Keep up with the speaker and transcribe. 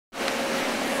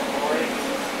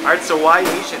Alright, so why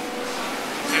Asian?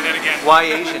 Say that again. Why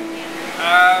Asian?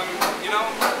 You know,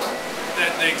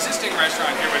 the existing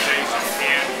restaurant here was Asian,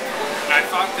 and I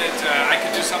thought that I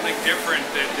could do something different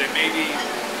that maybe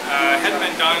hadn't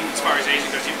been done as far as Asian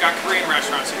goes. You've got Korean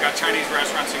restaurants, you've got Chinese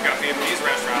restaurants, you've got Vietnamese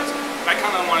restaurants. But I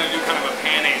kind of want to do kind of a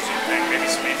pan-Asian thing, maybe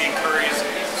some Indian curries,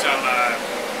 some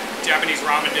Japanese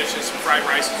ramen dishes, some fried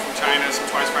rices from China, some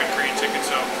twice fried Korean chicken.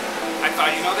 So I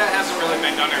thought, you know, that hasn't really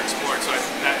been done or explored, so I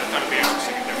thought it'd be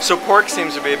interesting to do. So pork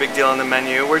seems to be a big deal on the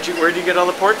menu. Where'd you get all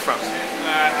the pork from?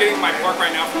 I'm getting my pork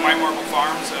right now from White Marble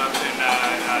Farms up in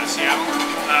Seattle.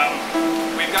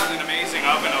 We've got an amazing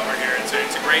oven over here.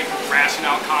 It's a great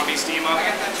rational combi steam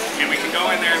oven, and we can go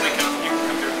in there and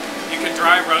you can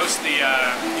dry roast the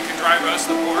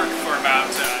pork for about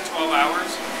 12 hours,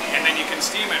 and then you can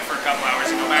steam it for a couple hours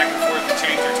and go back and forth and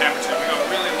change your temperature. We go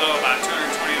really low, about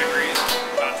 220 degrees,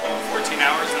 about 12 14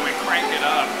 hours, and then we crank it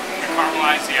up and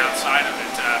caramelize the outside of it.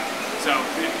 So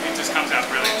it just comes out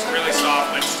really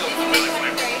soft, but still really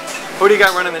flavorful. Who do you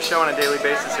got running the show on a daily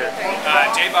basis here?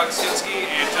 Jay Bogosinsky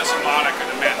and Justin Modak are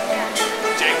the men.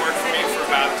 Jay worked for me for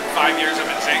about 5 years up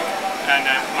at Zinc, and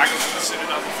Michael was sitting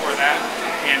up before that,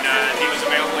 and he was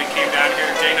available. He came down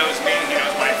here. Jay knows me. He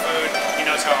knows my food. He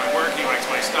knows how I work. He likes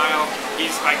my style.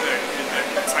 He's like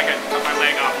it's like I cut my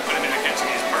leg off and put him in the kitchen.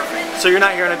 He's perfect. So you're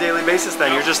not here on a daily basis then?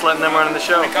 No. You're just letting them run the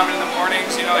show? I come in the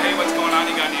mornings, you know, hey, what's going on?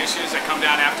 You got any issues? I come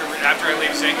down after I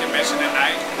leave Zinc and Mission at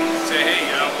night. Say, hey,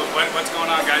 you know, what's going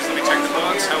on, guys? Let me check the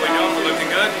books. How we doing? We're looking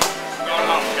good. I'm going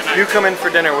home. Good night. You come in for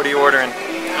dinner. What are you ordering?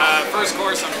 First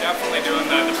course, I'm definitely doing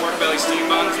the pork belly steam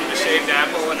buns with the shaved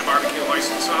apple and the barbecue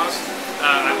oyster sauce.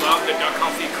 I love the duck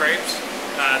confit crepes.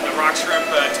 The rock shrimp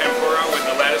tempura with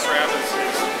the lettuce wrap is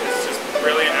just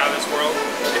brilliant, out of this world.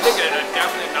 I think a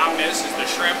definite not miss is the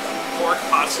shrimp pork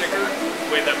pot sticker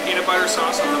with a peanut butter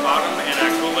sauce on the bottom and a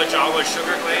gula jawa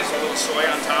sugar glaze with a little soy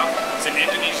on top. It's an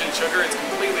Indonesian sugar. It's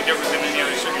completely different than any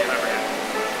other sugar you've ever had.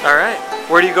 All right.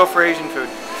 Where do you go for Asian food?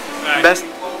 Best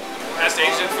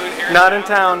Asian food here? Not in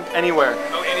town, anywhere.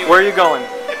 Oh, anywhere. Where are you going?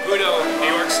 At Budo,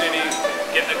 New York City,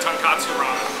 getting the tonkatsu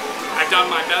ramen. I've done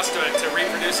my best to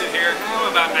reproduce it here.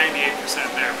 I'm about 98%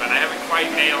 there, but I haven't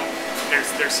quite nailed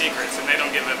their secrets, and they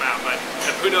don't give them out. But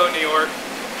at Budo, New York,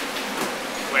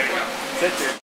 way to go. Sit here.